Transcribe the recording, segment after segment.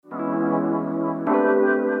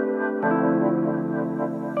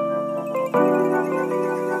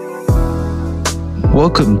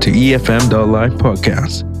Welcome to EFM.Live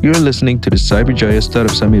Podcast. You're listening to the Cyberjaya Startup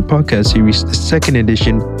Summit podcast series, the second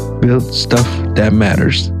edition, Build Stuff That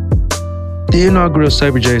Matters. The inaugural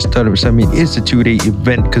Cyberjaya Startup Summit is a two-day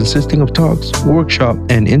event consisting of talks, workshop,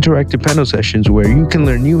 and interactive panel sessions where you can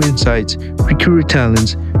learn new insights, recruit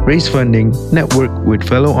talents, raise funding, network with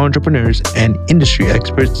fellow entrepreneurs and industry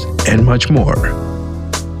experts, and much more.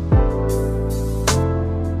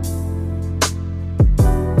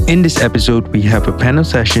 In this episode, we have a panel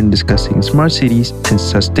session discussing smart cities and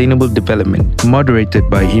sustainable development, moderated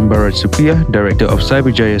by Imbarat Supriya, Director of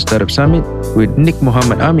Cyberjaya Startup Summit, with Nick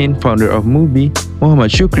Muhammad Amin, founder of Movie,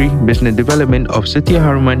 Muhammad Shukri, Business Development of Setia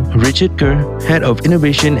Haruman, Richard Kerr, Head of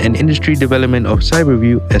Innovation and Industry Development of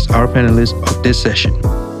Cyberview as our panelists of this session.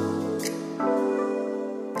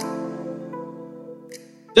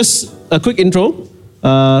 Just a quick intro,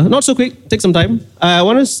 not so quick, take some time. I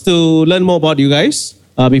want us to learn more about you guys.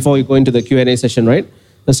 Before we go into the Q&A session, right?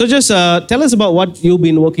 So just tell us about what you've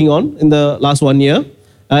been working on in the last 1 year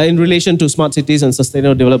in relation to smart cities and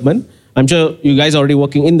sustainable development. I'm sure you guys are already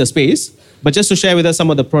working in the space, but just to share with us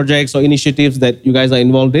some of the projects or initiatives that you guys are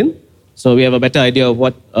involved in, so we have a better idea of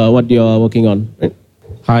what you're working on. Right?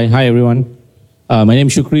 Hi everyone. My name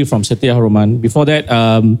is Shukri from Setia Haruman. Before that,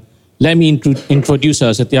 let me introduce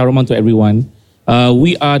Setia Haruman to everyone.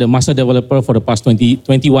 We are the master developer for the past 22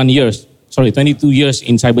 years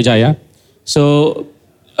in Cyberjaya. So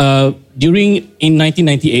in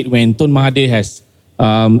 1998, when Tun Mahathir has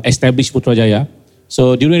established Putrajaya,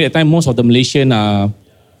 so during that time, most of the Malaysian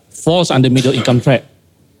falls under middle income trap.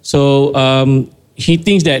 So he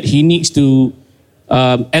thinks that he needs to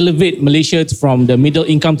elevate Malaysia from the middle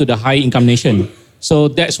income to the high income nation. So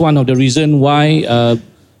that's one of the reasons why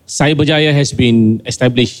Cyberjaya has been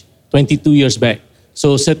established 22 years back.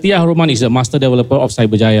 So Setia Haruman is the master developer of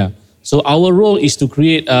Cyberjaya. So our role is to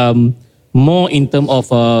create more in terms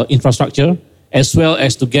of infrastructure, as well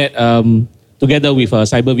as to get together with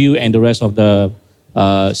Cyberview and the rest of the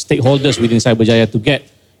stakeholders within Cyberjaya to get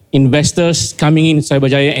investors coming in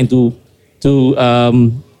Cyberjaya and to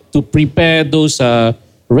prepare those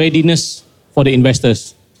readiness for the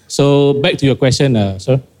investors. So back to your question,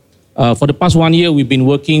 sir. For the past 1 year, we've been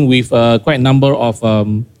working with quite a number of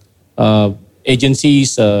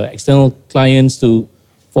agencies, external clients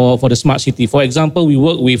for the smart city. For example, we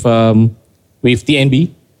work with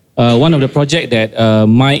TNB. One of the project that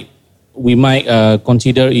we might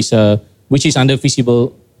consider is which is under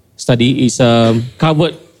feasible study is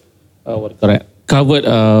covered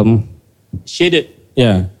shaded.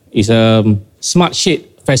 Yeah, is smart shade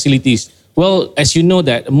facilities. Well, as you know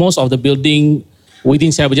that most of the building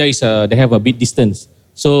within Cyberjaya is they have a bit distance.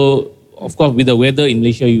 So of course, with the weather in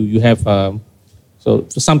Malaysia, you have so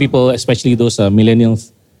for some people, especially those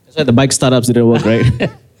millennials. That's why the bike startups didn't work, right?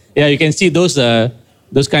 Yeah, you can see those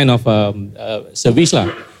kind of service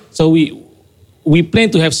lah. So we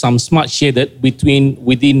plan to have some smart shaded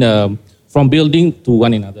within from building to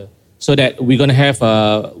one another, so that we're gonna have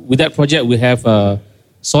with that project we have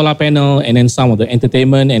solar panel and then some of the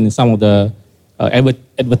entertainment and some of the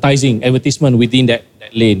advertisement within that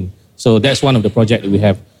lane. So that's one of the projects that we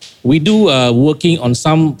have. We do working on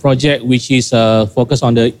some project which is focused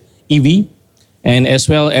on the EV. And as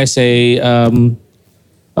well as a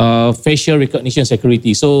facial recognition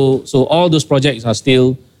security. So all those projects are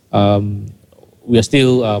still, we are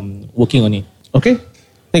still working on it. Okay,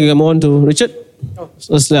 thank you. Come on to Richard.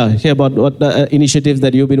 Let's hear about what initiatives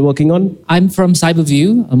that you've been working on. I'm from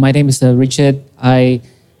Cyberview. My name is Richard. I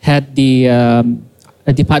had a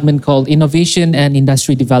department called Innovation and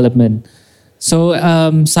Industry Development. So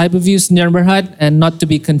Cyberview's neighborhood, and not to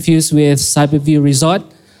be confused with Cyberview Resort,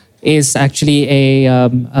 is actually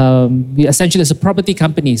essentially as a property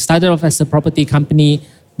company. Started off as a property company,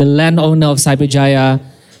 the landowner of Cyberjaya,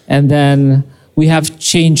 and then we have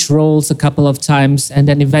changed roles a couple of times, and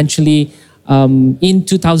then eventually in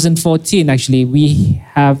 2014 actually we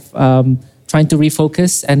have trying to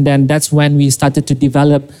refocus, and then that's when we started to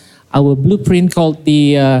develop our blueprint called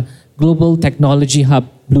the Global Technology Hub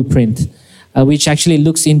Blueprint, which actually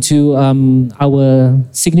looks into our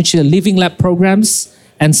signature living lab programs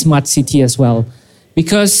and smart city as well.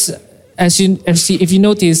 Because if you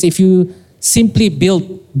notice, if you simply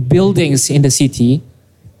build buildings in the city,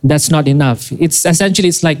 that's not enough. It's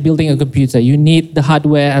like building a computer. You need the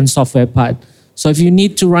hardware and software part. So if you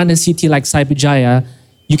need to run a city like Cyberjaya,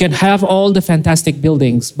 you can have all the fantastic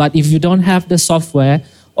buildings, but if you don't have the software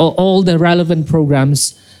or all the relevant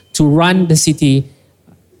programs to run the city,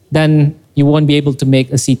 then you won't be able to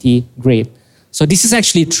make a city great. So this is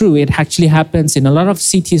actually true. It actually happens in a lot of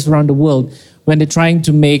cities around the world when they're trying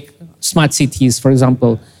to make smart cities, for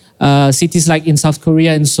example. cities like in South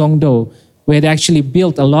Korea, in Songdo, where they actually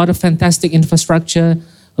built a lot of fantastic infrastructure,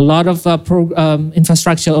 a lot of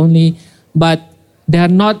infrastructure only, but there are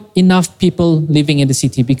not enough people living in the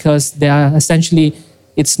city because they are essentially,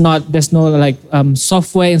 there's no like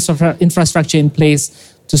software infrastructure in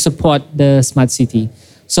place to support the smart city.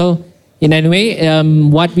 So in any way,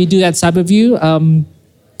 what we do at Cyberview,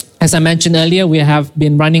 as I mentioned earlier, we have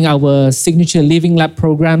been running our signature Living Lab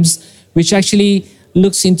programs, which actually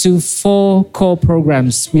looks into 4 core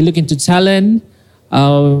programs. We look into talent,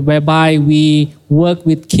 whereby we work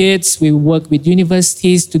with kids, we work with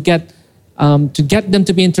universities to get them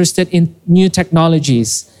to be interested in new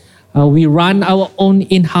technologies. We run our own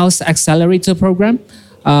in-house accelerator program,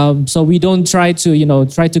 so we don't try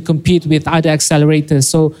to compete with other accelerators.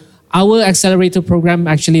 So our accelerator program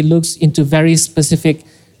actually looks into very specific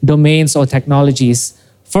domains or technologies.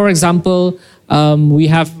 For example, we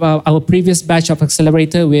have our previous batch of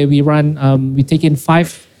accelerator where we take in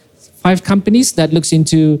five companies that looks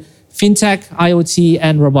into fintech, IoT,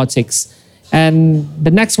 and robotics. And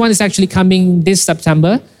the next one is actually coming this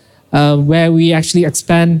September, where we actually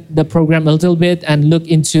expand the program a little bit and look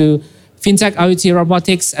into fintech, IoT,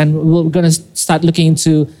 robotics, and we're going to start looking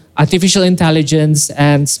into artificial intelligence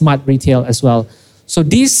and smart retail as well. So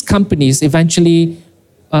these companies eventually,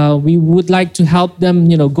 we would like to help them,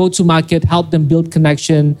 go to market, help them build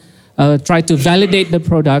connection, try to validate the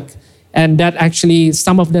product, and that actually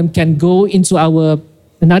some of them can go into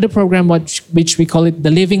another program which we call it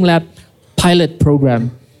the Living Lab Pilot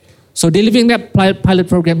Program. So the Living Lab Pilot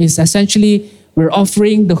Program is essentially we're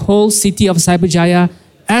offering the whole city of Cyberjaya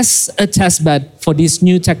as a test bed for these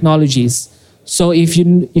new technologies. So if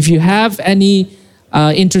you have any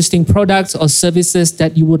interesting products or services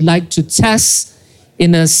that you would like to test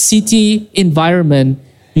in a city environment,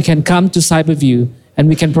 you can come to Cyberview and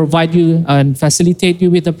we can provide you and facilitate you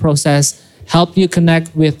with the process, help you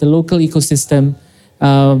connect with the local ecosystem,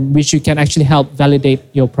 which you can actually help validate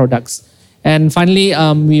your products. And finally,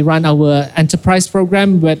 we run our enterprise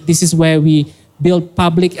program, where this is where we build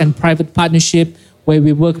public and private partnership, where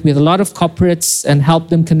we work with a lot of corporates and help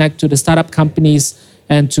them connect to the startup companies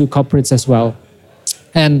and to corporates as well.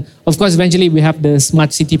 And of course, eventually we have the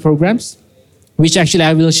smart city programs, which actually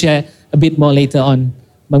I will share a bit more later on.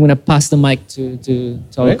 I'm going to pass the mic to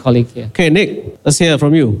our colleague here. Okay, Nick, let's hear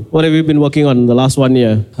from you. What have you been working on the last 1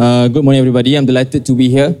 year? Good morning, everybody. I'm delighted to be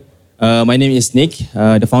here. My name is Nick,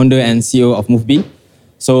 the founder and CEO of MoveBee.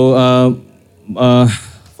 So,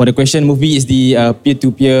 for the question, MoveBee is the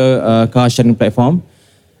peer-to-peer car sharing platform.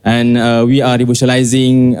 And we are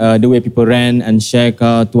revolutionizing the way people rent and share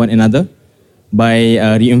car to one another by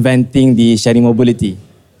reinventing the sharing mobility.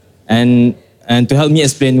 And to help me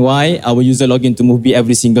explain why our user log into MoveBee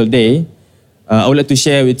every single day, I would like to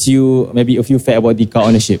share with you maybe a few facts about the car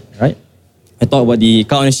ownership, right? I talk about the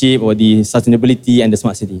car ownership, about the sustainability and the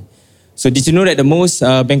smart city. So did you know that the most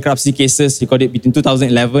bankruptcy cases recorded between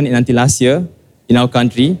 2011 and until last year in our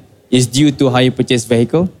country is due to hire purchase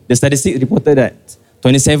vehicle? The statistics reported that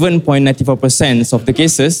 27.94% of the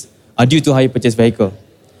cases are due to hire purchase vehicle.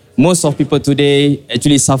 Most of people today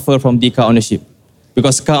actually suffer from the car ownership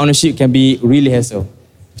because car ownership can be really hassle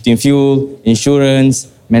between fuel, insurance,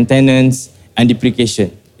 maintenance, and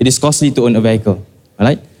depreciation. It is costly to own a vehicle, all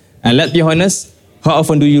right? And let's be honest, how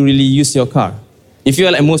often do you really use your car? If you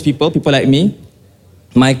are like most people like me,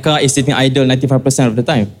 my car is sitting idle 95% of the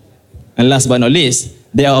time. And last but not least,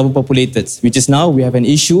 they are overpopulated, which is now we have an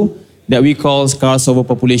issue that we call cars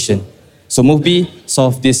overpopulation. So MoveBee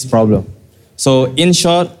solved this problem. So in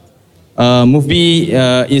short,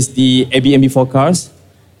 MoveBee is the Airbnb for cars.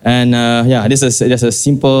 And this is just a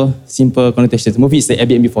simple connotation. MoveBee is the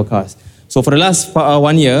Airbnb for cars. So for the last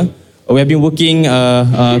 1 year, we have been working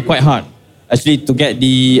quite hard actually to get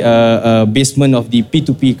the basement of the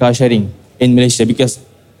P2P car sharing in Malaysia, because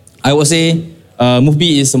I would say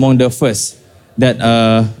MoveBee is among the first that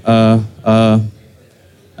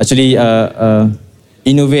actually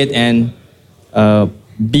innovate and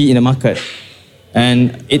be in the market.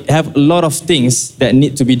 And it have a lot of things that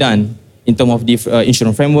need to be done in terms of the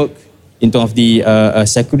insurance framework, in terms of the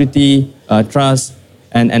security, trust,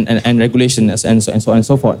 and regulation, and so on and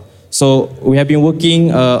so forth. So we have been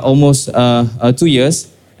working almost 2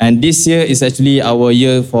 years, and this year is actually our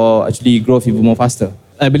year for actually growth even more faster.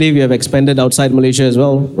 I believe you have expanded outside Malaysia as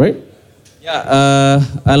well, right? Yeah,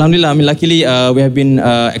 Alhamdulillah. I mean, luckily we have been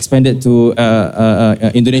expanded to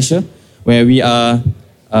Indonesia, where we are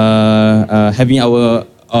having our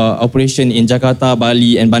operation in Jakarta,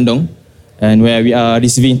 Bali, and Bandung, and where we are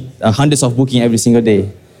receiving hundreds of bookings every single day.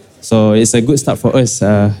 So it's a good start for us,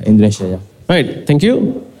 Indonesia. Yeah. Right. Thank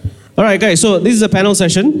you. All right, guys. So this is a panel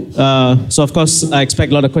session. So of course, I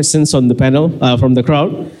expect a lot of questions on the panel from the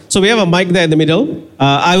crowd. So we have a mic there in the middle.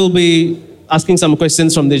 I will be asking some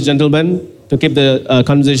questions from this gentleman to keep the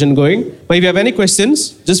conversation going. But if you have any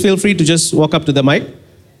questions, just feel free to just walk up to the mic.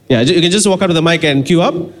 Yeah, you can just walk up to the mic and queue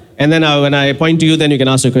up. And then when I point to you, then you can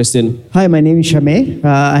ask your question. Hi, my name is Shameh.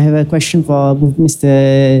 I have a question for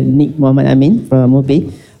Mr. Nick Muhammad Amin from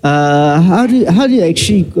Mobi. How do you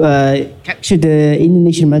actually capture the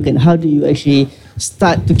Indonesian market? How do you actually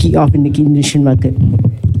start to kick off in the Indonesian market?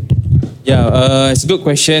 Yeah, it's a good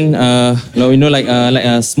question. Like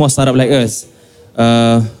a small startup like us,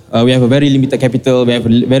 we have a very limited capital, we have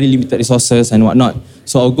very limited resources and whatnot.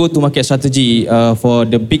 So our go-to-market strategy for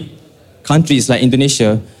the big countries like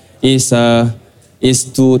Indonesia is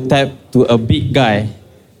to tap to a big guy.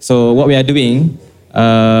 So what we are doing,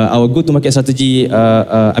 our go-to-market strategy,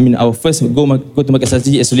 our first go-to-market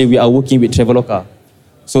strategy is really we are working with Traveloka.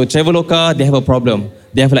 So Traveloka, they have a problem.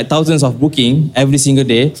 They have like thousands of booking every single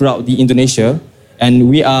day throughout the Indonesia, and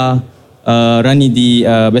we are running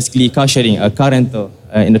the basically car sharing, car rental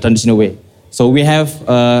in the traditional way. So we have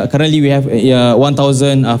currently we have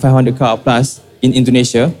 1,500 car plus in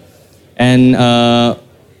Indonesia, and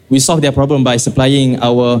we solve their problem by supplying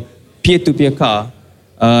our peer-to-peer car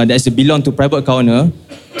that belong to private car owner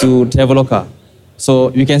to Traveloka.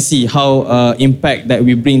 So you can see how impact that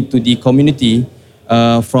we bring to the community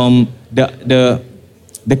from the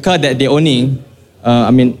car that they're owning.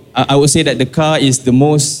 I would say that the car is the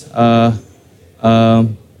most bad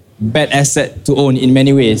asset to own in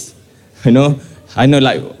many ways. I know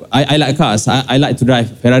like I like cars. I like to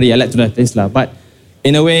drive Ferrari. I like to drive Tesla. But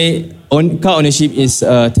in a way, car ownership is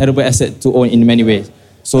a terrible asset to own in many ways.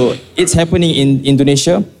 So it's happening in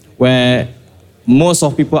Indonesia where most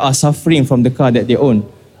of people are suffering from the car that they own.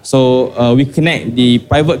 So we connect the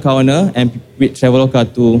private car owner and with Traveloka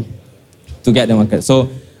to get the market. So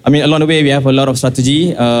along the way we have a lot of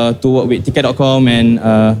strategy to work with Ticket.com and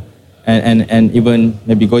even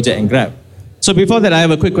maybe Gojek and Grab. So before that, I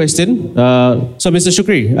have a quick question. So Mr.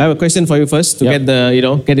 Shukri, I have a question for you first to get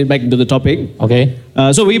it back into the topic. Okay.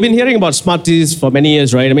 So we've been hearing about smart cities for many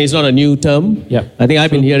years, right? It's not a new term. Yeah. I think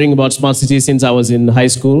I've been hearing about smart cities since I was in high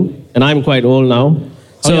school, and I'm quite old now.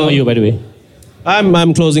 How young are you, by the way?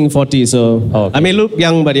 I'm closing 40, so okay. I may look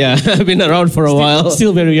young, but yeah, I've been around for a while.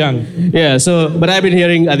 Still very young. Yeah. So, but I've been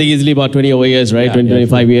hearing, I think easily about 20 over years, right?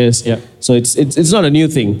 25 years. Yeah. So it's not a new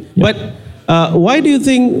thing. Yeah. But why do you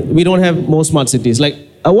think we don't have more smart cities? Like,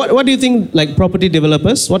 what do you think, like property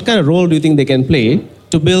developers, what kind of role do you think they can play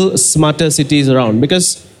to build smarter cities around?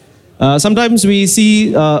 Because sometimes we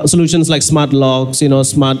see solutions like smart locks,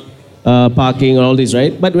 smart parking or all these,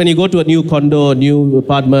 right? But when you go to a new condo, a new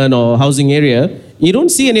apartment or housing area, you don't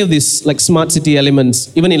see any of these like smart city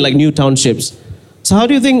elements, even in like new townships. So how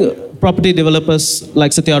do you think property developers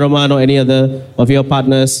like Setia Roman or any other of your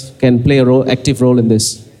partners can play a active role in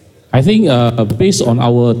this? I think based on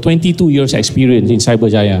our 22 years experience in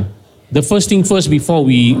Cyberjaya, the first thing first before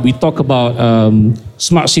we talk about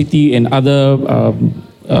smart city and other,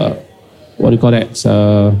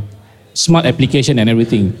 smart application and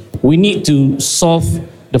everything, we need to solve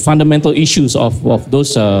the fundamental issues of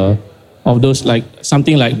those like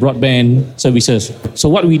something like broadband services. So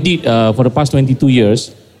what we did for the past 22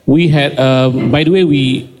 years, we had, by the way,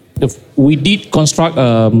 we did construct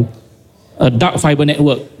a dark fiber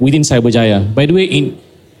network within Cyberjaya. By the way, in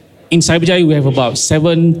Cyberjaya we have about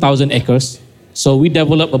 7,000 acres. So we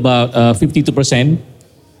develop about 52%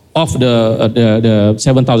 of the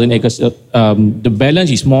 7,000 acres. The balance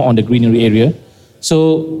is more on the greenery area.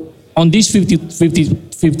 So on this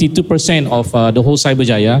 52% of the whole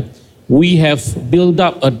Cyberjaya, we have built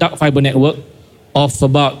up a dark fiber network of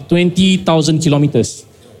about 20,000 kilometers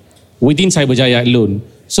within Cyberjaya alone.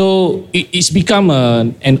 So it's become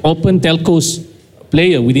an open telcos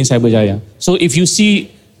player within Cyberjaya. So if you see,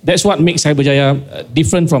 that's what makes Cyberjaya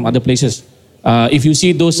different from other places. If you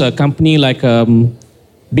see those company like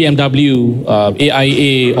BMW,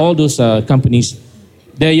 AIA, all those companies,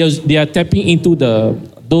 they are tapping into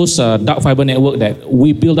those dark fiber network that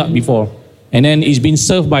we built up before, and then it's been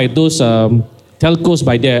served by those telcos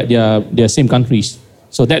by their same countries.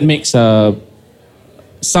 So that makes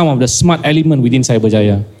some of the smart element within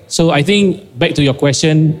Cyberjaya. So I think back to your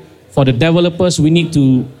question, for the developers, we need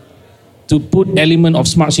to put element of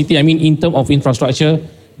smart city. In terms of infrastructure,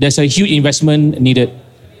 there's a huge investment needed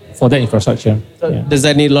for that infrastructure. Does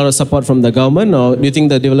that need a lot of support from the government, or do you think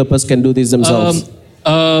the developers can do this themselves?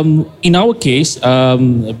 In our case,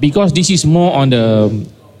 because this is more on the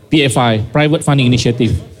PFI, private funding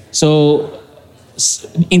initiative. So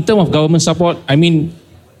in terms of government support,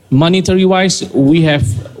 monetary wise, we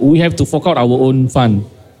have to fork out our own fund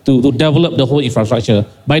to develop the whole infrastructure.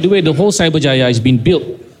 By the way, the whole Cyberjaya is being built.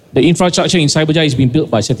 The infrastructure in Cyberjaya is being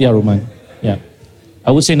built by Setia Roman. Yeah,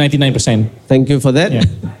 I would say 99%. Thank you for that. Yeah.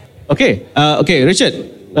 Okay, Richard,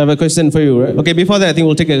 I have a question for you. Right? Okay, before that, I think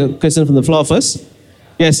we'll take a question from the floor first.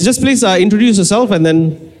 Yes, just please introduce yourself and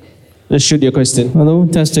then let's shoot your question. Hello,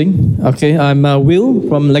 testing. Okay, I'm Will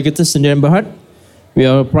from Legatus Sdn Bhd. We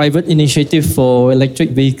are a private initiative for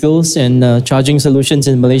electric vehicles and charging solutions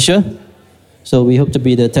in Malaysia. So we hope to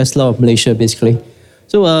be the Tesla of Malaysia, basically.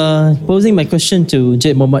 So posing my question to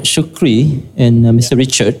J. Mohammad Shukri and Mr.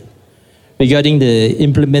 Richard regarding the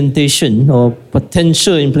implementation or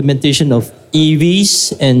potential implementation of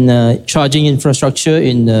EVs and charging infrastructure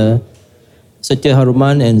in Setia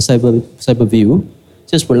Haruman and Cyberview.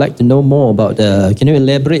 Just would like to know more about can you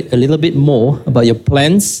elaborate a little bit more about your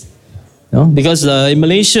plans? Because in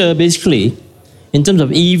Malaysia, basically, in terms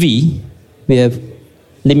of EV, we have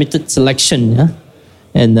limited selection,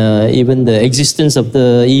 and even the existence of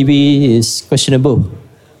the EV is questionable.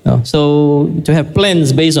 So to have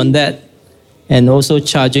plans based on that, and also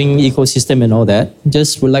charging ecosystem and all that,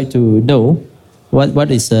 just would like to know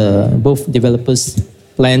what is both developers'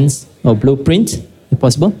 plans or blueprint, if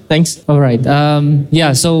possible. Thanks. All right.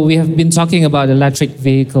 So we have been talking about electric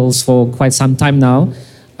vehicles for quite some time now.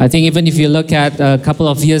 I think even if you look at a couple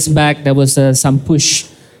of years back, there was some push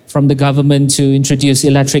from the government to introduce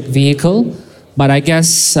electric vehicle. But I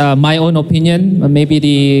guess my own opinion, maybe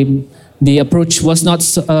the approach was not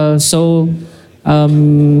so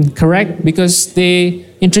correct, because they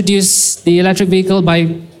introduced the electric vehicle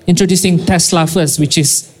by introducing Tesla first, which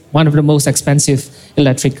is one of the most expensive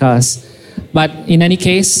electric cars. But in any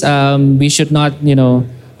case, we should not,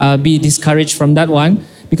 be discouraged from that one.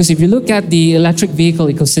 Because if you look at the electric vehicle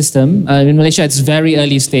ecosystem, in Malaysia, it's very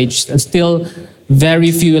early stage. There's still very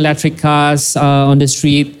few electric cars on the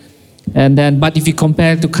street. But if you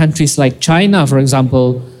compare to countries like China, for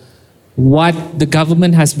example, what the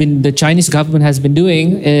Chinese government has been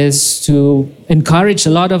doing is to encourage a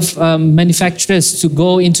lot of manufacturers to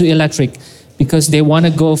go into electric, because they want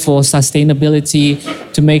to go for sustainability,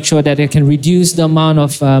 to make sure that they can reduce the amount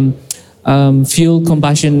of fuel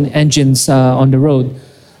combustion engines on the road.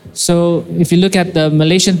 So if you look at the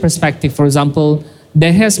Malaysian perspective, for example,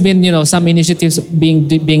 there has been some initiatives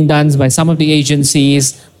being done by some of the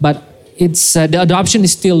agencies, but the adoption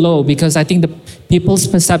is still low, because I think the people's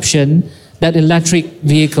perception that electric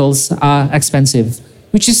vehicles are expensive,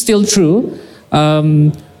 which is still true.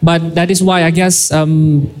 But that is why I guess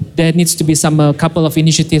there needs to be a couple of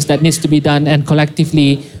initiatives that needs to be done, and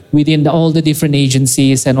collectively within all the different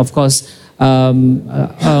agencies, and of course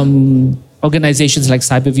organizations like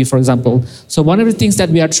Cyberview, for example. So one of the things that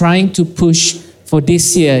we are trying to push for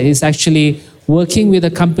this year is actually working with a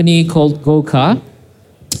company called GoCar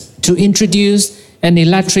to introduce an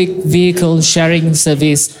electric vehicle sharing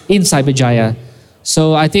service in Cyberjaya.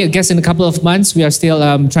 So I guess in a couple of months, we are still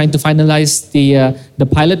trying to finalize the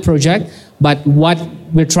pilot project. But what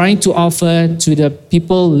we're trying to offer to the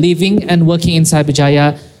people living and working in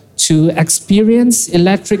Cyberjaya to experience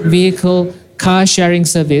electric vehicle car sharing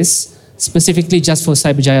service, specifically just for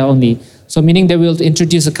Cyberjaya only. So meaning they will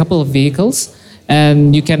introduce a couple of vehicles,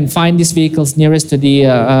 and you can find these vehicles nearest to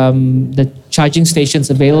the charging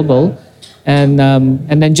stations available, and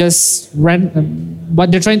then just rent.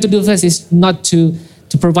 What they're trying to do first is not to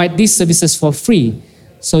provide these services for free.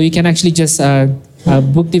 So you can actually just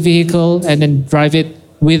book the vehicle and then drive it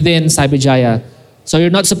within Cyberjaya. So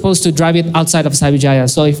you're not supposed to drive it outside of Cyberjaya.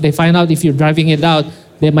 So if they find out if you're driving it out,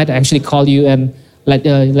 they might actually call you and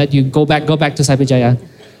let you go back to Cyberjaya.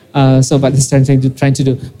 So what this is trying to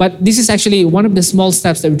do. But this is actually one of the small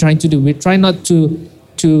steps that we're trying to do. We try not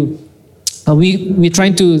we're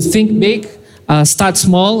trying to think big, start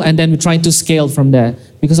small, and then we're trying to scale from there.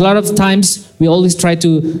 Because a lot of times we always try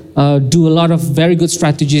to do a lot of very good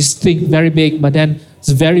strategies, think very big, but then it's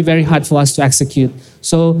very, very hard for us to execute.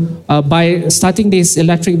 So by starting this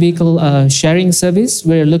electric vehicle sharing service,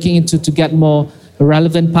 we're looking into to get more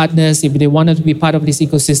relevant partners. If they want to be part of this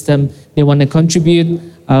ecosystem, they want to contribute,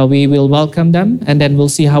 we will welcome them, and then we'll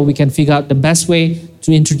see how we can figure out the best way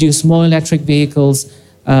to introduce more electric vehicles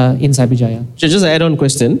in Cyberjaya. Just an add-on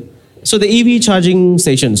question. So the EV charging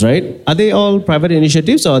stations, right? Are they all private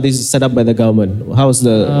initiatives, or are these set up by the government? How's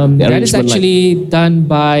the that is actually done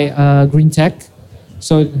by Green Tech.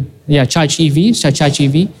 So yeah, Charge EV.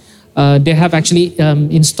 They have actually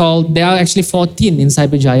installed. There are actually 14 in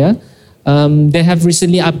Cyberjaya. They have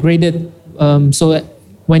recently upgraded. So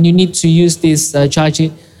when you need to use this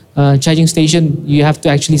charging station, you have to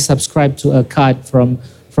actually subscribe to a card from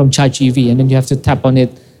Charge EV, and then you have to tap on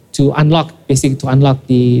it to unlock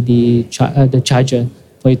the charger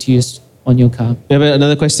for you to use on your car. You have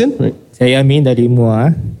another question? Right. Saya Amin dari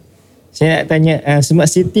Muar. Saya nak tanya,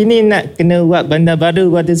 smart city ni nak kena buat benda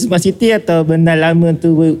baru buat smart city atau benda lama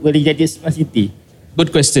tu boleh jadi smart city?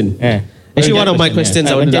 Good question. Actually, one of my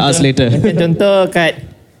questions I wanted to ask later. Contoh kat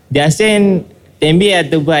di ASEAN, TNB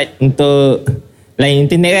ada buat untuk line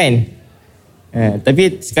internet kan.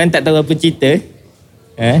 Tapi sekarang tak tahu apa cerita.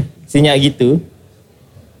 Senyap gitu.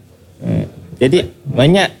 Jadi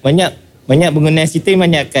banyak pengguna sistem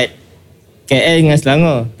banyak kat KL dengan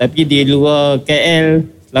Selangor. Tapi di luar KL,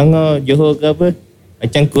 Selangor, Johor ke apa,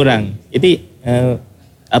 macam kurang. Jadi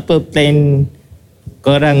apa plan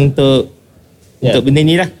korang untuk benda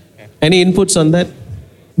ni lah? Any inputs on that?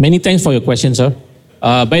 Many thanks for your question, sir.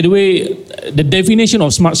 By the way, the definition of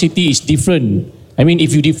smart city is different. I mean,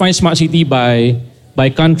 if you define smart city by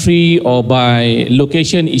country or by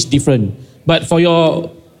location, is different. But for your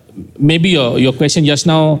question just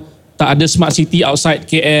now, tak ada smart city outside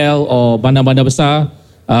KL or bandar-bandar besar.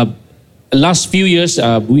 Last few years,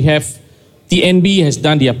 we have TNB has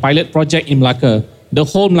done their pilot project in Melaka. The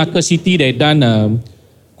whole Melaka city, they've done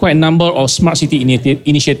quite a number of smart city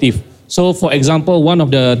initiative. So, for example, one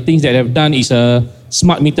of the things that they've done is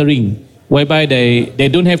smart metering, whereby they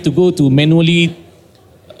don't have to go to manually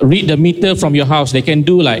read the meter from your house. They can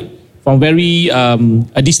do like from very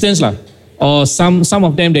a distance lah. Or some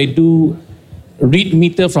of them they do read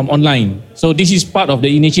meter from online. So this is part of the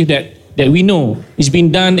initiative that we know it's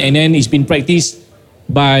been done and then it's been practiced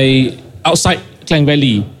by outside Klang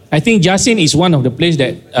Valley. I think Jasin is one of the place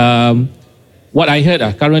that what I heard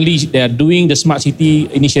currently they are doing the smart city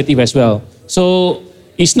initiative as well. So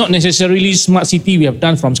it's not necessarily smart city we have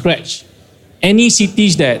done from scratch. Any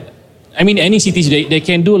cities they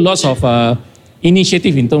can do lots of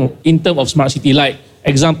initiative in term of smart city. Like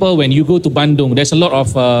example, when you go to Bandung, there's a lot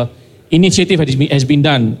of initiative has been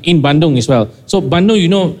done in Bandung as well. So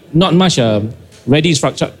Bandung, not much ready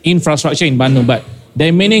infrastructure in Bandung, but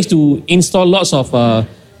they managed to install lots of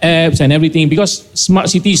apps and everything, because smart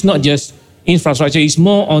city is not just infrastructure, it's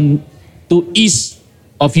more on to ease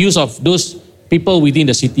of use of those people within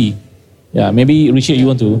the city. Yeah, maybe Richard, you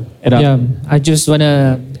want to add up? Yeah, I just want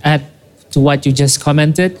to add to what you just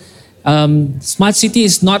commented. Smart city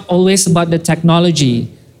is not always about the technology.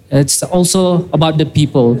 It's also about the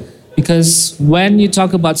people. Because when you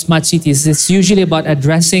talk about smart cities, it's usually about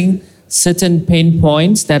addressing certain pain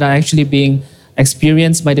points that are actually being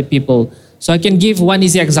experienced by the people. So I can give one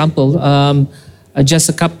easy example. Just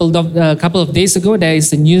a couple of days ago, there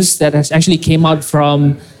is a news that has actually came out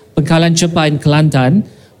from Pangkalan Cepa in Kelantan,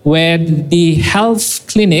 where the health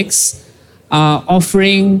clinics are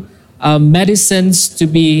offering medicines to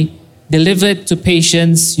be delivered to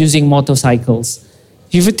patients using motorcycles.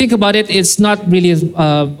 If you think about it, it's not really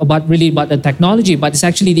about the technology, but it's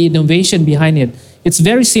actually the innovation behind it. It's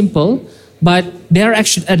very simple, but they're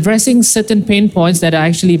actually addressing certain pain points that are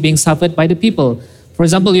actually being suffered by the people. For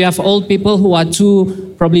example, you have old people who are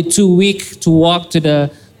probably too weak to walk to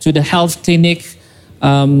the health clinic,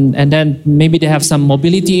 and then maybe they have some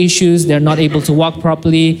mobility issues. They're not able to walk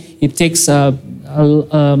properly. It takes a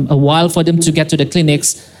while for them to get to the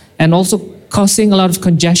clinics, and also causing a lot of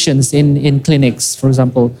congestions in clinics, for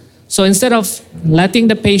example. So instead of letting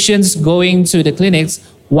the patients going to the clinics,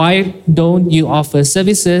 why don't you offer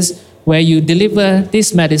services where you deliver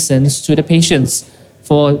these medicines to the patients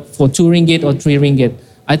for 2 ringgit or 3 ringgit?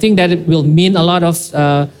 I think that it will mean a lot of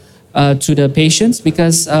to the patients,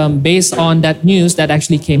 because based on that news that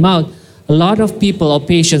actually came out, a lot of people or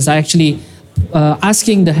patients are actually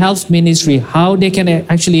asking the health ministry how they can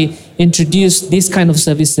actually introduce these kind of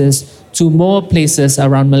services to more places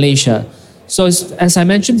around Malaysia. So as I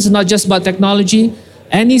mentioned, it's not just about technology.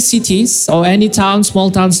 Any cities or any towns,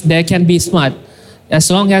 small towns, they can be smart.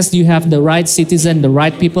 As long as you have the right citizen, the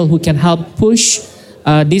right people who can help push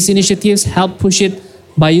these initiatives, help push it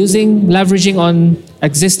by leveraging on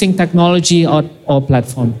existing technology or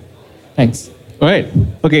platform. Thanks. All right.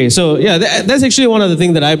 Okay. So yeah, that's actually one of the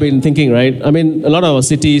things that I've been thinking, right? I mean, a lot of our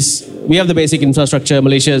cities, we have the basic infrastructure.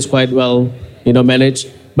 Malaysia is quite well,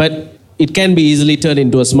 managed, but it can be easily turned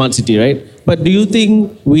into a smart city, right? But do you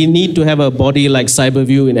think we need to have a body like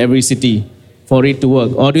Cyberview in every city for it to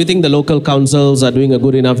work? Or do you think the local councils are doing a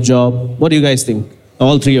good enough job? What do you guys think?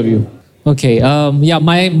 All three of you. Okay.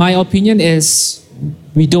 My opinion is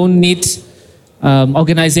we don't need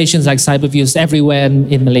organizations like Cyberviews everywhere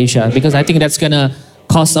in Malaysia, because I think that's going to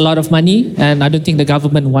cost a lot of money, and I don't think the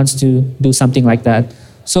government wants to do something like that.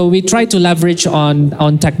 So we try to leverage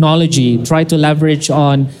on technology, try to leverage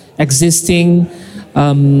on existing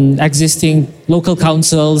local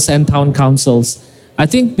councils and town councils. I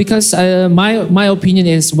think because my opinion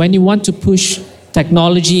is when you want to push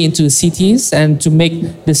technology into cities and to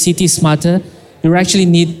make the city smarter, you actually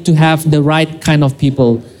need to have the right kind of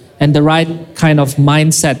people and the right kind of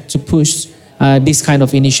mindset to push these kind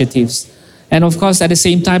of initiatives. And of course, at the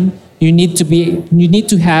same time, you need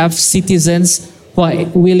to have citizens who are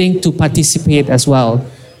willing to participate as well.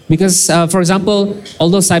 Because, for example,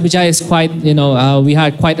 although Cyberjaya is quite, we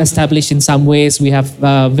are quite established in some ways, we have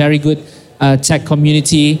very good tech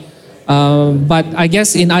community. But I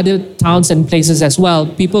guess in other towns and places as well,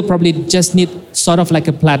 people probably just need sort of like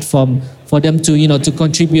a platform for them to, to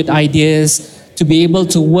contribute ideas, to be able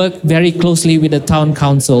to work very closely with the town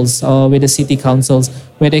councils or with the city councils,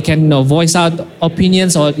 where they can voice out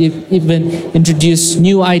opinions or even introduce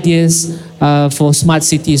new ideas for smart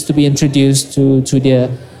cities to be introduced to their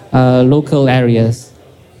local areas.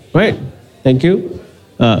 Right. Thank you.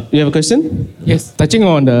 You have a question? Yes, touching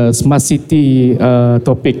on the smart city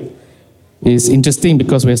topic is interesting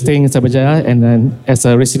because we're staying in Cyberjaya and then as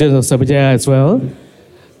a resident of Cyberjaya as well.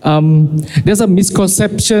 There's a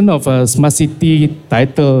misconception of a smart city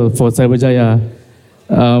title for Cyberjaya.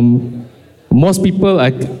 Most people,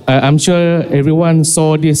 I'm sure everyone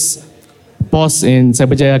saw this post in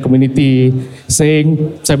Cyberjaya community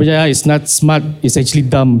saying Cyberjaya is not smart, it's actually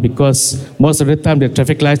dumb because most of the time the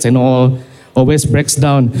traffic lights and all always breaks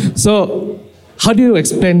down. So how do you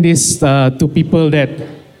explain this to people that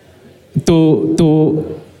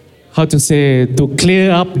to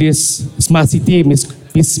clear up this smart city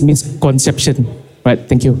misconception? Right,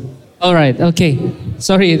 thank you. All right, okay.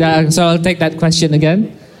 Sorry, so I'll take that question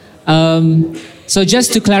again. So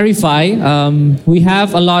just to clarify, we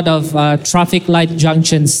have a lot of traffic light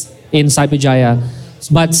junctions in Cyberjaya.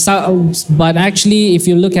 But actually, if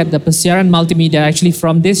you look at the Persiaran Multimedia, actually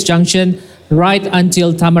from this junction right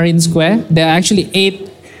until Tamarind Square, there are actually 8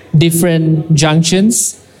 different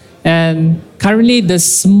junctions. And currently, the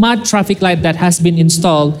smart traffic light that has been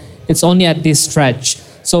installed, it's only at this stretch.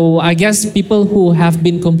 So I guess people who have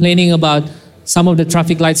been complaining about some of the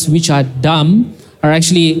traffic lights which are dumb are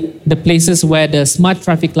actually the places where the smart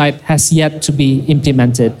traffic light has yet to be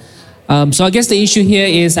implemented. So I guess the issue here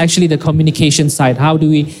is actually the communication side. How do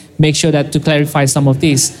we make sure that to clarify some of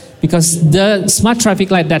these? Because the smart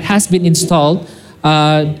traffic light that has been installed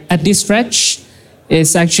at this stretch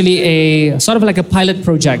is actually a sort of like a pilot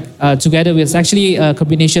project together with actually a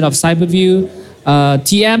combination of Cyberview,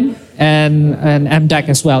 TM, and MDAC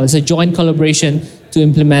as well. It's a joint collaboration to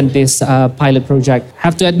implement this pilot project.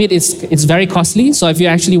 Have to admit it's very costly. So if you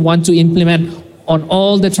actually want to implement on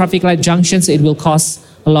all the traffic light junctions, it will cost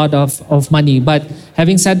a lot of money. But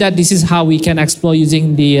having said that, this is how we can explore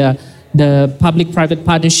using the public-private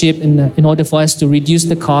partnership in order for us to reduce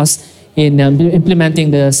the cost in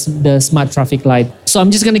implementing the smart traffic light. So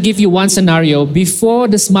I'm just going to give you one scenario. Before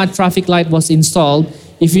the smart traffic light was installed,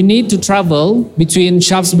 if you need to travel between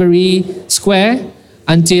Shaftesbury Square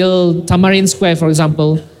until Tamarind Square, for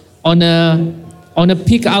example, on a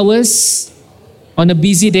peak hours, on a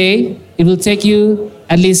busy day, it will take you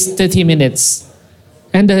at least 30 minutes.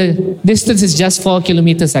 And the distance is just 4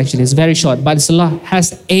 kilometers actually. It's very short, but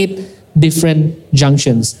has 8 different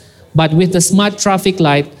junctions. But with the smart traffic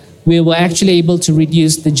light, we were actually able to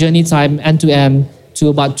reduce the journey time end to end to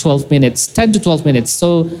about 12 minutes, 10 to 12 minutes.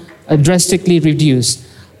 So drastically reduced.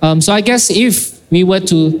 So I guess if we were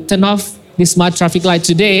to turn off the smart traffic light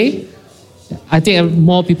today, I think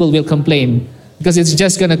more people will complain because it's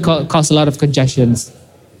just going to cause a lot of congestions.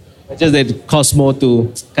 Just that it costs more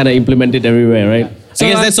to kind of implement it everywhere, right? So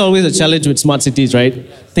I guess that's always a challenge with smart cities, right?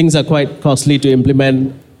 Things are quite costly to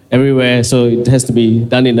implement everywhere, so it has to be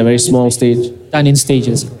done in a very small stage. Done in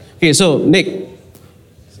stages. Okay, so Nick,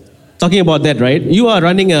 talking about that, right? You are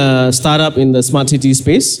running a startup in the smart city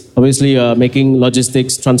space. Obviously, you are making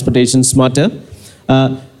logistics, transportation smarter.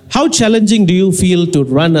 How challenging do you feel to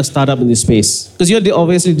run a startup in this space? Because you're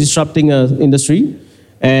obviously disrupting an industry,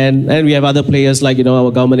 and we have other players like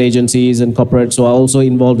our government agencies and corporates who are also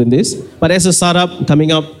involved in this. But as a startup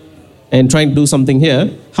coming up and trying to do something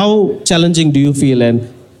here, how challenging do you feel, and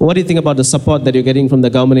what do you think about the support that you're getting from the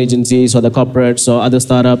government agencies or the corporates or other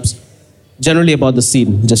startups? Generally about the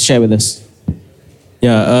scene, just share with us.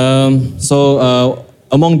 Yeah, so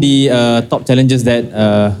among the top challenges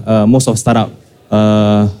that most of startup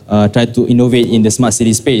try to innovate in the smart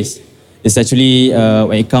city space is actually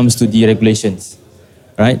when it comes to the regulations,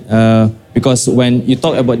 right? Because when you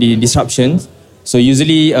talk about the disruptions, so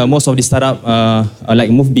usually most of the startup like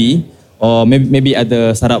MoveB or maybe at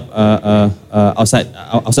the startup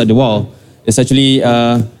outside the wall is actually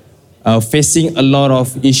facing a lot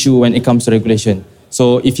of issue when it comes to regulation.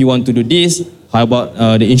 So if you want to do this, how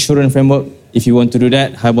about the insurance framework? If you want to do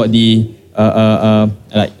that, how about the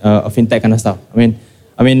fintech kind of stuff?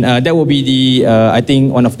 That will be the I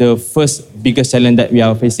think one of the first biggest challenge that we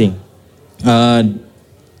are facing.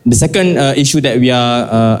 The second issue that we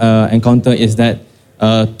are encounter is that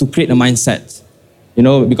to create a mindset.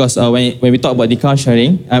 Because when we talk about the car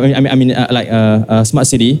sharing, smart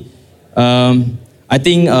city, I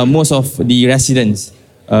think most of the residents,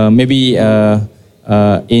 maybe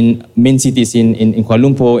in main cities in Kuala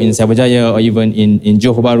Lumpur, in Cyberjaya, or even in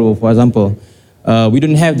Johor Bahru, for example, we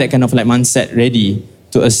don't have that kind of mindset ready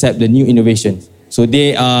to accept the new innovations. So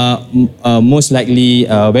they are most likely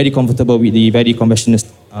very comfortable with the very conventional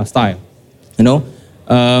style.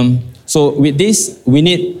 So with this, we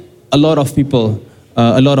need a lot of people,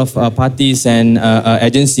 a lot of parties and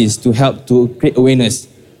agencies to help to create awareness,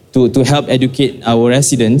 to help educate our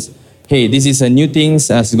residents. Hey, this is a new thing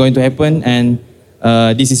that's going to happen, and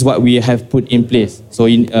this is what we have put in place. So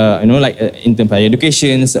in terms of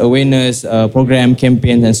education, awareness, program,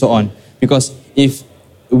 campaigns, and so on. Because if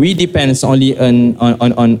we depend only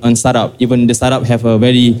on startup, even the startup have a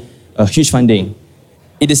very huge funding,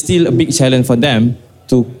 it is still a big challenge for them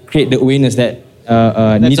to create the awareness that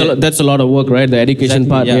that's a lot of work, right? The education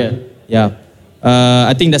part. Yeah.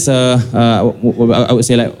 I think that's I would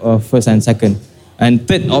say first and second. And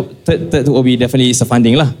third will be definitely is a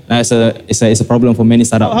funding lah. It's a problem for many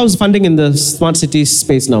startups. How's funding in the smart city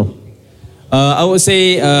space now? I would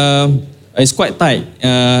say it's quite tight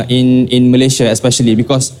in Malaysia, especially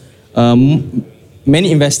because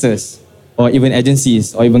many investors or even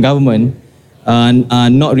agencies or even government are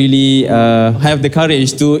not really have the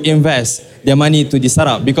courage to invest their money to the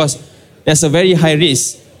startup, because there's a very high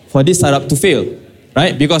risk for this startup to fail,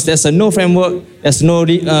 right? Because there's no framework, there's no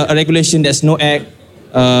regulation, there's no act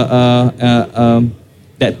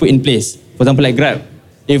that put in place. For example, like Grab.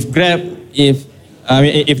 If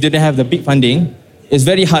they don't have the big funding, it's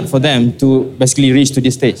very hard for them to basically reach to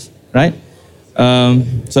this stage, right?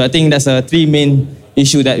 So I think that's three main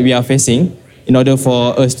issue that we are facing in order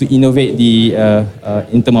for us to innovate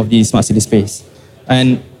in terms of the smart city space.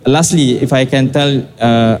 And lastly, if I can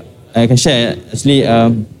I can share, actually,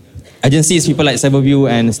 agencies, people like Cyberview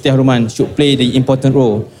and Setia Haruman should play the important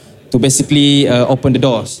role to basically open the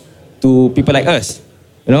doors to people like us,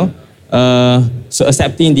 so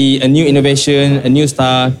accepting a new innovation, a new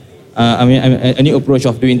start, a new approach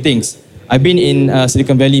of doing things. I've been in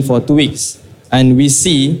Silicon Valley for 2 weeks, and we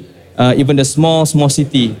see even the small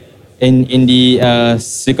city in the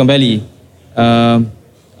Silicon Valley,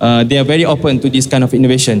 they are very open to this kind of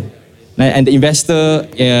innovation. And the investor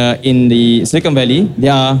in the Silicon Valley, they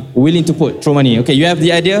are willing to throw money. Okay, you have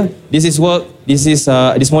the idea, this is work, this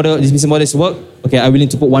business model is work. Okay, I'm willing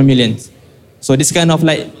to put 1 million. So this kind of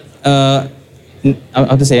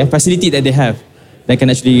facility that they have, they can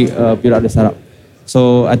actually build out the startup.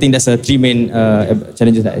 So I think that's three main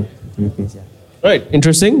challenges that we face. Yeah. Right,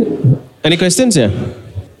 interesting. Any questions? Yeah.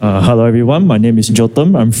 Hello everyone, my name is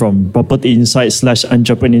Jotham. I'm from Property Insight /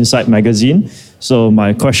 Entrepreneur Insight magazine. So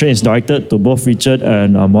my question is directed to both Richard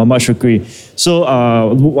and Muhammad Shukri. So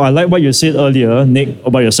I like what you said earlier, Nick,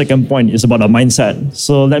 about your second point is about the mindset.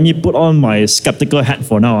 So let me put on my skeptical hat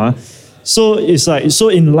for now. So it's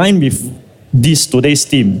in line with today's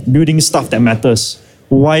theme, building stuff that matters.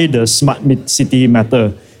 Why the smart city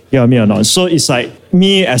matter? Yeah, me or not. So it's like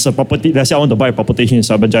me as a property, let's say I want to buy a property here in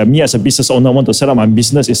Cyberjaya. Me as a business owner want to set up my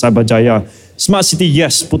business in Cyberjaya. Smart city,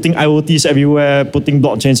 yes, putting IoTs everywhere, putting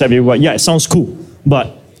blockchains everywhere. Yeah, it sounds cool.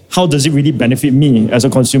 But how does it really benefit me as a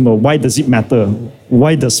consumer? Why does it matter?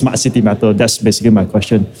 Why does smart city matter? That's basically my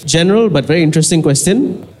question. General but very interesting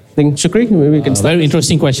question. I think Shukri, maybe we can start. Very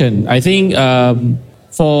interesting question. I think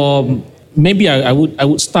maybe I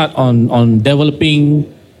would start on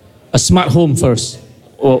developing a smart home first.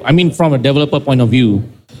 From a developer point of view,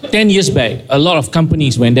 10 years back, a lot of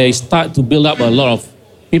companies, when they start to build up, a lot of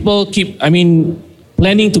people keep,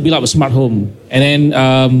 planning to build up a smart home. And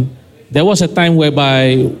then there was a time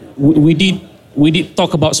whereby we did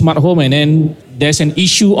talk about smart home, and then there's an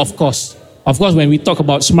issue of cost. Of course, when we talk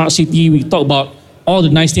about smart city, we talk about all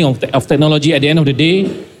the nice thing of technology. At the end of the day,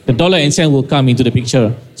 the dollar and cent will come into the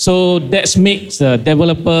picture. So that makes the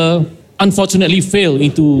developer unfortunately fail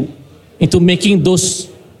into making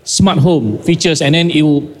those smart home features, and then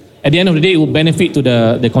at the end of the day, it will benefit to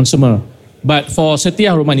the consumer. But for Setia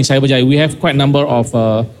Haruman in Cyberjaya, we have quite a number of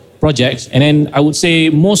projects, and then I would say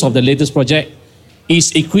most of the latest project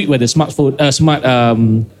is equipped with the smart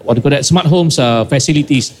homes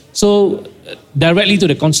facilities. So directly to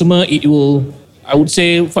the consumer, it will, I would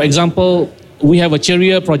say, for example, we have a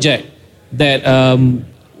Cheria project that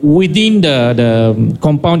within the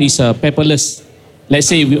compound is paperless. let's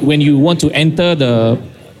say when you want to enter the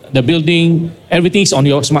building, everything is on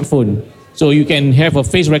your smartphone. So you can have a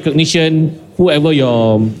face recognition, whoever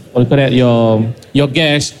your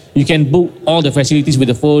guest, you can book all the facilities with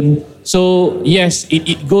the phone. So yes,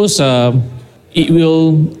 it will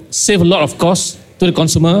save a lot of cost to the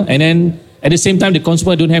consumer, and then at the same time the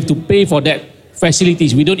consumer don't have to pay for that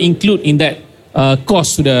facilities. We don't include in that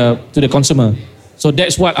cost to the consumer. So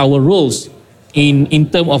that's what our roles in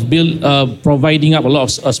terms of providing up a lot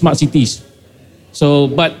of smart cities. So,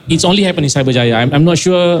 but it's only happened in Cyberjaya. I'm not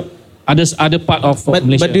sure other part of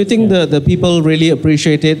Malaysia. But do you think the people really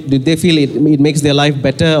appreciate it? Do they feel it makes their life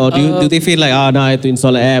better, or do they feel like now I have to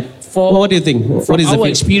install an app? What do you think? From our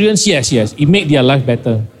experience, yes, it made their life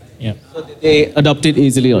better. Yeah. So they adopt it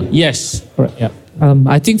easily on? Yes, correct. Yeah.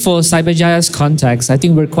 I think for Cyberjaya's context, I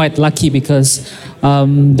think we're quite lucky because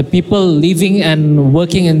the people living and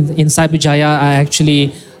working in Cyberjaya are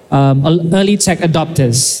actually early tech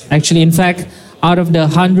adopters. Actually, in fact, out of the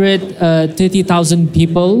 130,000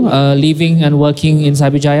 people living and working in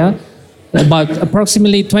Cyberjaya, about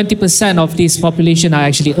approximately 20% of this population are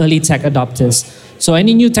actually early tech adopters. So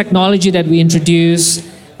any new technology that we introduce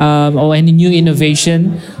or any new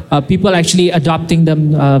innovation, people are actually adopting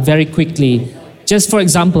them very quickly. Just for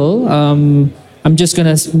example, I'm just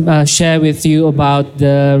going to share with you about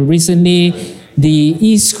the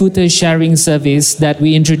e-scooter sharing service that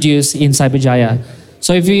we introduced in Cyberjaya.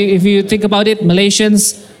 So if you think about it,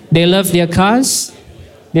 Malaysians, they love their cars.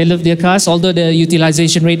 They love their cars, although the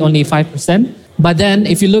utilization rate only 5%. But then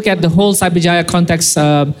if you look at the whole Cyberjaya context,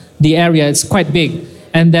 the area, it's quite big.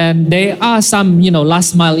 And then there are some,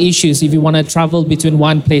 last mile issues if you want to travel between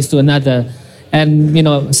one place to another. And,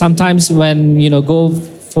 sometimes when, go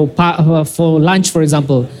for lunch, for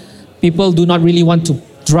example, people do not really want to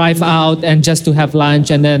drive out and just to have lunch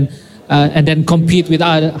and then compete with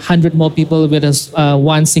 100 more people with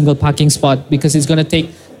one single parking spot, because it's going to take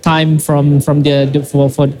time from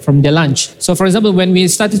their lunch. So for example, when we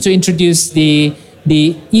started to introduce the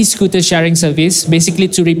e-scooter sharing service, basically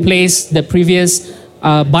to replace the previous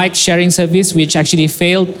bike sharing service, which actually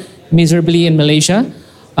failed miserably in Malaysia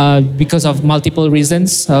because of multiple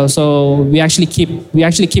reasons. So we actually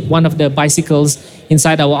keep one of the bicycles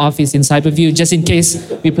inside our office in Cyberview, just in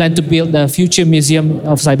case we plan to build the future museum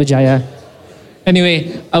of Cyberjaya.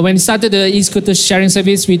 Anyway, when we started the e-scooter sharing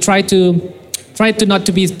service, we tried to not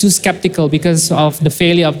to be too skeptical because of the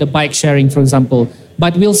failure of the bike sharing, for example.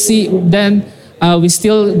 But we'll see. Then we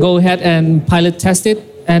still go ahead and pilot test it,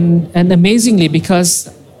 and amazingly, because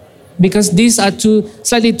these are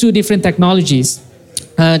slightly two different technologies.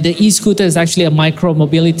 The e-scooter is actually a micro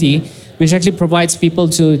mobility, which actually provides people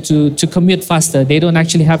to commute faster. They don't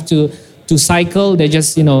actually have to cycle. They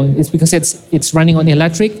just, it's because it's running on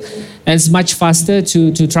electric, and it's much faster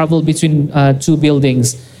to travel between two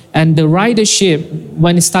buildings. And the ridership,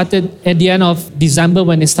 when it started at the end of December,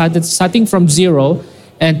 when it starting from zero,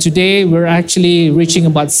 and today we're actually reaching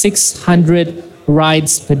about 600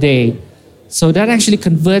 rides per day. So that actually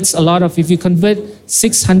converts a lot of, if you convert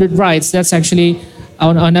 600 rides, that's actually,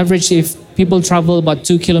 on average, if people travel about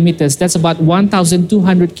 2 kilometers, that's about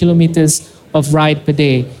 1,200 kilometers of ride per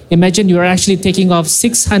day. Imagine you're actually taking off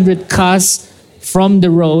 600 cars from the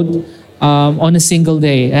road on a single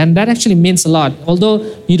day. And that actually means a lot. Although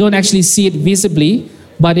you don't actually see it visibly,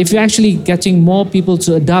 but if you're actually getting more people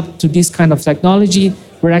to adapt to this kind of technology,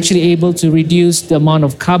 we're actually able to reduce the amount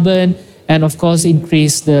of carbon and of course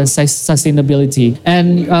increase the sustainability.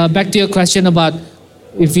 And back to your question about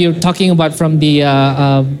if you're talking about from the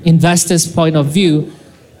investor's point of view,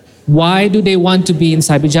 why do they want to be in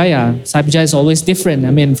Cyberjaya? Cyberjaya is always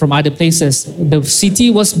different, from other places. The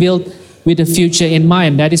city was built with the future in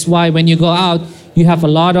mind. That is why when you go out, you have a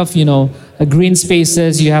lot of, green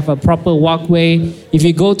spaces, you have a proper walkway. If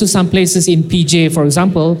you go to some places in PJ, for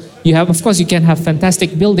example, you can have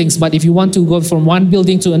fantastic buildings, but if you want to go from one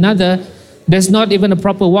building to another, there's not even a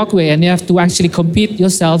proper walkway, and you have to actually compete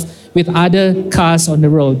yourself with other cars on the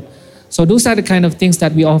road. So those are the kind of things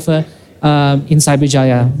that we offer in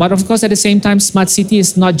Cyberjaya. But of course, at the same time, smart city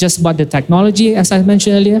is not just about the technology, as I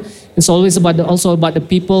mentioned earlier. It's always also about the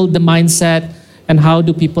people, the mindset, and how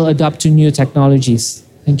do people adapt to new technologies.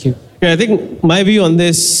 Thank you. Yeah, I think my view on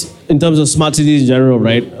this, in terms of smart cities in general,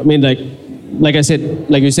 right? Like you said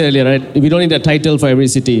earlier, right? We don't need a title for every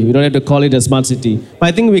city. We don't have to call it a smart city. But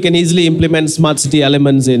I think we can easily implement smart city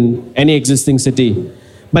elements in any existing city.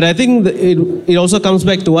 But I think it also comes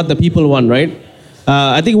back to what the people want, right?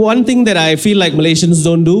 I think one thing that I feel like Malaysians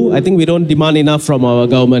don't do, I think we don't demand enough from our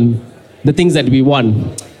government, the things that we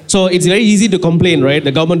want. So it's very easy to complain, right?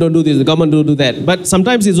 The government don't do this, the government don't do that. But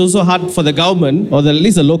sometimes it's also hard for the government, or at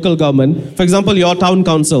least the local government. For example, your town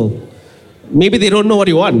council. Maybe they don't know what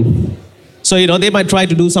you want. So, they might try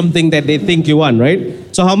to do something that they think you want, right?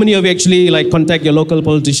 So how many of you actually contact your local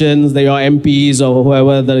politicians, your MPs or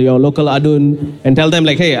whoever, your local adun, and tell them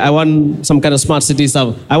hey, I want some kind of smart city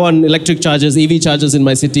stuff. I want electric chargers, EV chargers in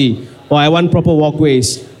my city. Or I want proper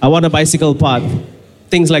walkways. I want a bicycle path.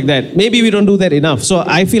 Things like that. Maybe we don't do that enough. So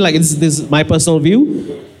I feel like this is my personal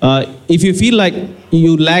view. If you feel like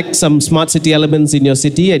you lack some smart city elements in your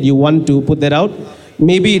city and you want to put that out,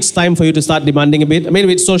 maybe it's time for you to start demanding a bit. I mean,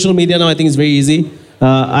 with social media now, I think it's very easy.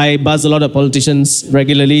 I buzz a lot of politicians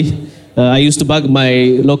regularly. I used to bug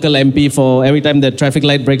my local MP for every time the traffic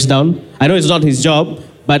light breaks down. I know it's not his job,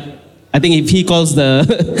 but I think if he calls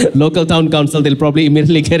the local town council, they'll probably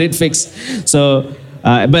immediately get it fixed. So,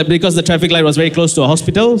 but because the traffic light was very close to a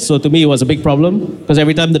hospital, so to me it was a big problem. Because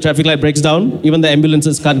every time the traffic light breaks down, even the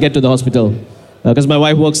ambulances can't get to the hospital. Because my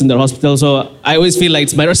wife works in the hospital, so I always feel like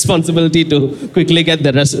it's my responsibility to quickly get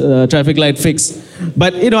the traffic light fixed.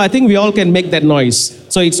 But I think we all can make that noise.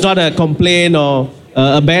 So it's not a complaint or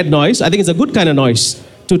a bad noise. I think it's a good kind of noise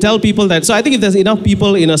to tell people that. So I think if there's enough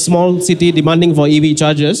people in a small city demanding for EV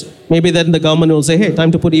chargers, maybe then the government will say, hey,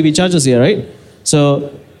 time to put EV chargers here, right?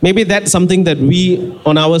 So maybe that's something that we,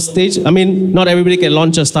 on our stage, I mean, not everybody can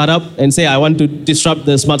launch a startup and say, I want to disrupt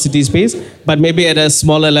the smart city space, but maybe at a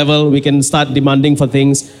smaller level, we can start demanding for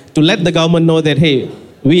things to let the government know that, hey,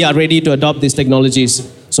 we are ready to adopt these technologies.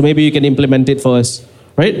 So maybe you can implement it for us,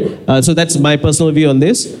 right? So that's my personal view on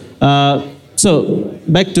this. So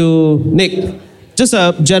back to Nick. Just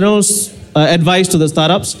a general advice to the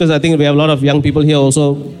startups, because I think we have a lot of young people here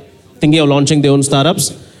also thinking of launching their own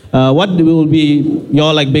startups. What will be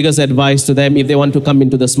your biggest advice to them if they want to come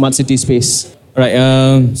into the smart city space?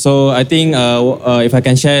 Right. So I think if I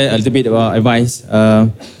can share a little bit about advice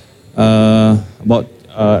about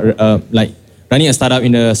running a startup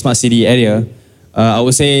in the smart city area, I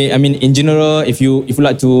would say, I mean, in general, if you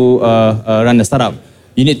like to run a startup,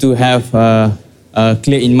 you need to have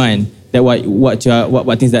clear in mind that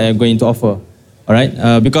what things that you're going to offer. All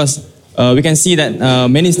right, because we can see that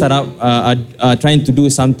many startups are trying to do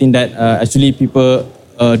something that actually people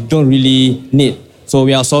don't really need. So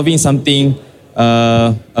we are solving something,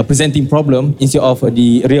 a presenting problem instead of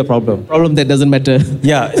the real problem. Problem that doesn't matter.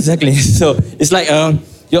 Yeah, exactly. So it's like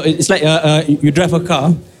you drive a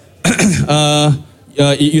car.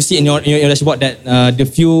 You see in your dashboard that the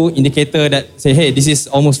fuel indicator that say, hey, this is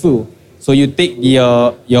almost full. So you take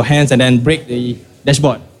your hands and then brake the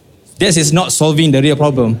dashboard. This is not solving the real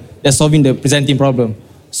problem. That's solving the presenting problem.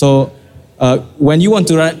 So when you want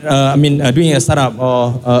to run, doing a startup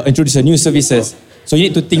or introduce a new services, so you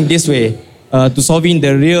need to think this way to solving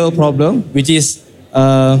the real problem, which is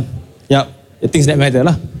the things that matter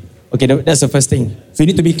lah. Okay, that's the first thing. So you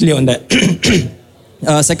need to be clear on that.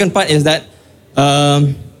 Second part is that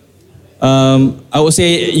I would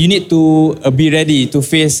say you need to be ready to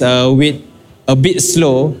face with a bit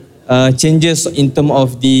slow changes in terms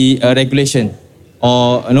of the regulation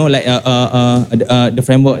or the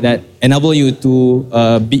framework that enable you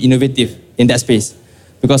to be innovative in that space.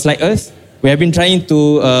 Because like us, we have been trying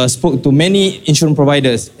to spoke to many insurance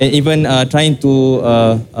providers and even trying to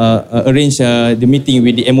arrange the meeting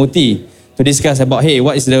with the MOT to discuss about, hey,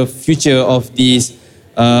 what is the future of this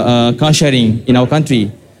car sharing in our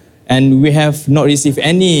country? And we have not received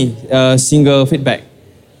any single feedback.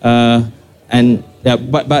 But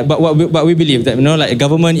we believe that like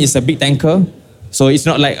government is a big tanker, so it's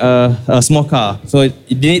not like a small car. So it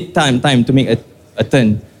need time to make a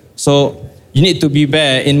turn. So you need to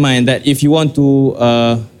bear in mind that if you want to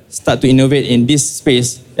start to innovate in this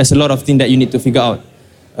space, there's a lot of things that you need to figure out,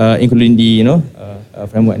 including the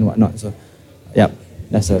framework and whatnot. So yeah,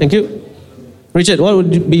 that's it. Thank you. Richard, what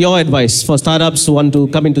would be your advice for startups who want to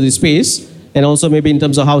come into this space, and also maybe in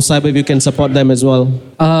terms of how Cyberview can support them as well?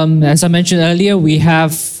 As I mentioned earlier, we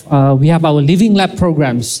have our Living Lab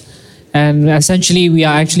programs, and essentially we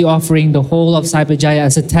are actually offering the whole of Cyberjaya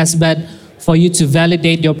as a test bed for you to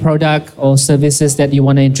validate your product or services that you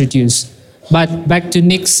want to introduce. But back to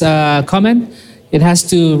Nick's comment, it has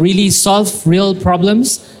to really solve real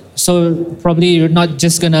problems. So probably you're not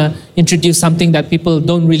just going to introduce something that people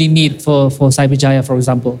don't really need for Cyberjaya, for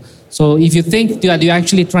example. So if you think that you're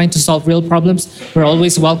actually trying to solve real problems, we're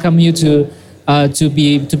always welcome you to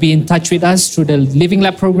be in touch with us through the Living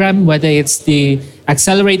Lab program, whether it's the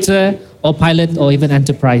accelerator or pilot or even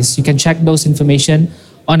enterprise. You can check those information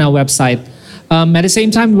on our website. At the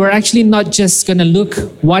same time, we're actually not just going to look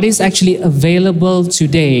what is actually available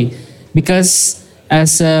today, because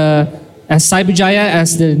as as Cyberjaya,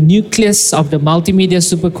 as the nucleus of the multimedia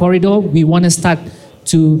super corridor, we want to start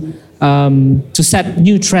to set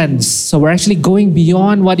new trends. So we're actually going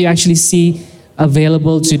beyond what you actually see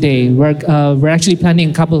available today. We're actually planning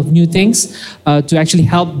a couple of new things to actually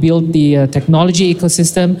help build the technology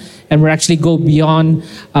ecosystem, and we're actually go beyond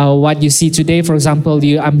what you see today. For example,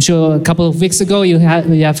 I'm sure a couple of weeks ago you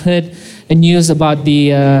have heard a news about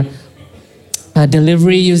the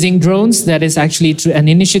delivery using drones. That is actually through an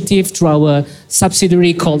initiative through our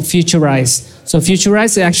subsidiary called Futurize. So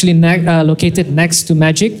Futurize is actually located next to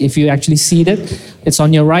Magic. If you actually see it, it's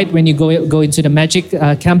on your right when you go into the Magic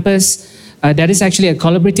campus. That is actually a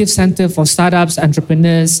collaborative center for startups,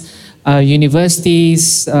 entrepreneurs,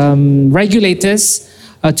 universities, regulators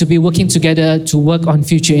to be working together to work on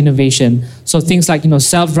future innovation. So things like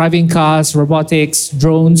self-driving cars, robotics,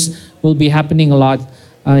 drones will be happening a lot.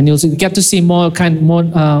 And you'll get to see more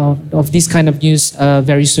of this kind of news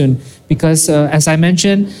very soon. Because as I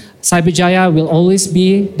mentioned, Cyberjaya will always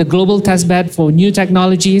be the global testbed for new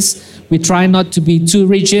technologies. We try not to be too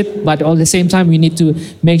rigid, but at the same time, we need to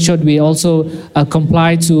make sure we also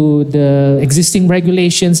comply to the existing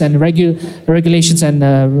regulations and regulations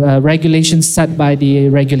set by the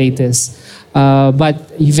regulators. But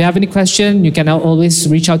if you have any question, you can always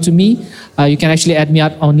reach out to me. You can actually add me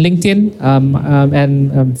out on LinkedIn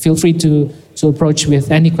and feel free to approach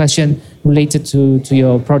with any question related to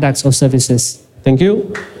your products or services. Thank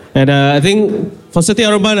you. And I think for Setia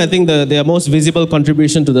Haruman, I think their most visible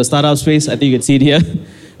contribution to the startup space, I think you can see it here.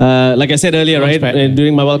 Like I said earlier, right,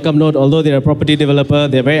 during my welcome note, although they're a property developer,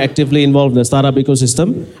 they're very actively involved in the startup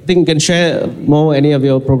ecosystem. I think you can share more any of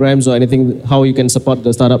your programs or anything, how you can support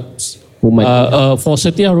the startups. For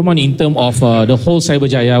Setia Haruman, in terms of the whole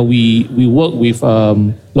Cyberjaya, we work with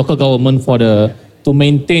local government to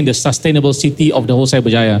maintain the sustainable city of the whole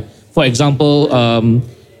Cyberjaya. For example,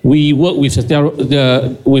 we work with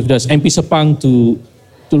the MP Sepang to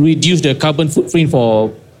reduce the carbon footprint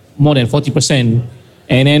for more than 40%.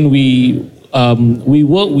 And then we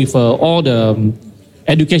work with all the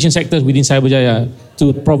education sectors within Cyberjaya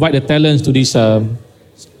to provide the talents to these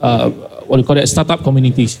startup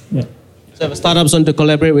communities. Yeah. So if startups want to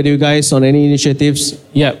collaborate with you guys on any initiatives,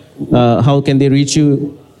 how can they reach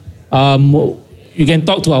you? You can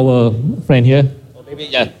talk to our friend here. Maybe,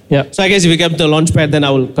 yeah. So I guess if you come to Launchpad, then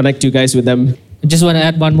I will connect you guys with them. I just want to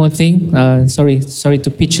add one more thing. Sorry to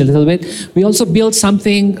pitch a little bit. We also built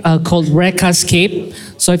something called Recascape.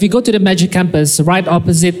 So if you go to the Magic Campus, right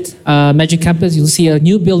opposite Magic Campus, you'll see a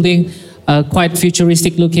new building, quite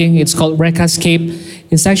futuristic looking. It's called Recascape.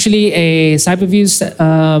 It's actually a Cyberview's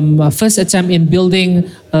first attempt in building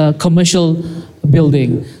a commercial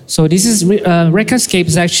building. So this is Recascape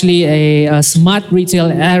is actually a smart retail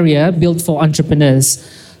area built for entrepreneurs.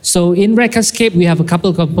 So in Recascape, we have a couple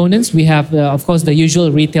of components. We have, of course, the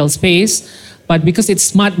usual retail space, but because it's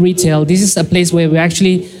smart retail, this is a place where we're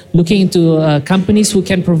actually looking into companies who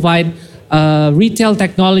can provide retail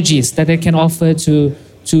technologies that they can offer to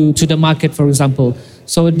the market, for example.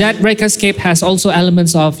 So that Recascape has also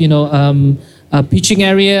elements of, a pitching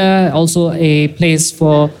area, also a place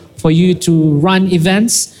for you to run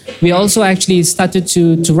events. We also actually started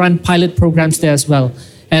to run pilot programs there as well.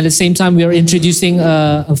 And at the same time, we are introducing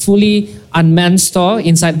a fully unmanned store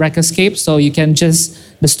inside Recascape. So you can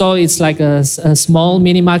the store is like a small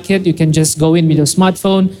mini market. You can just go in with your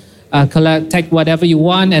smartphone, take whatever you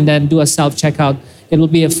want, and then do a self-checkout. It will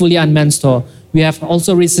be a fully unmanned store. We have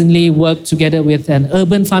also recently worked together with an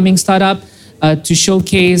urban farming startup to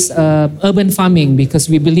showcase urban farming, because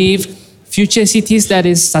we believe future cities that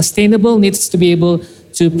is sustainable needs to be able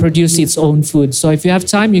to produce its own food. So if you have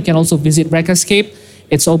time, you can also visit Recascape.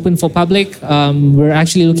 It's open for public. We're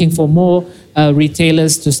actually looking for more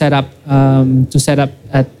retailers to set up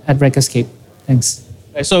at Recascape. Thanks.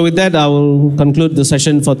 So with that, I will conclude the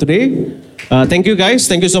session for today. Thank you, guys.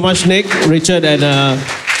 Thank you so much, Nick, Richard,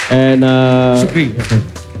 and Shukri.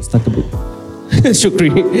 Start the book.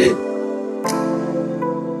 Shukri.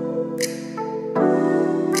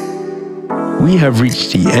 We have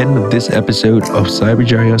reached the end of this episode of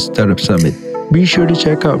Cyberjaya Startup Summit. Be sure to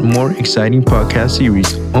check out more exciting podcast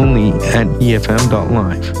series only at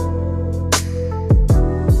efm.live.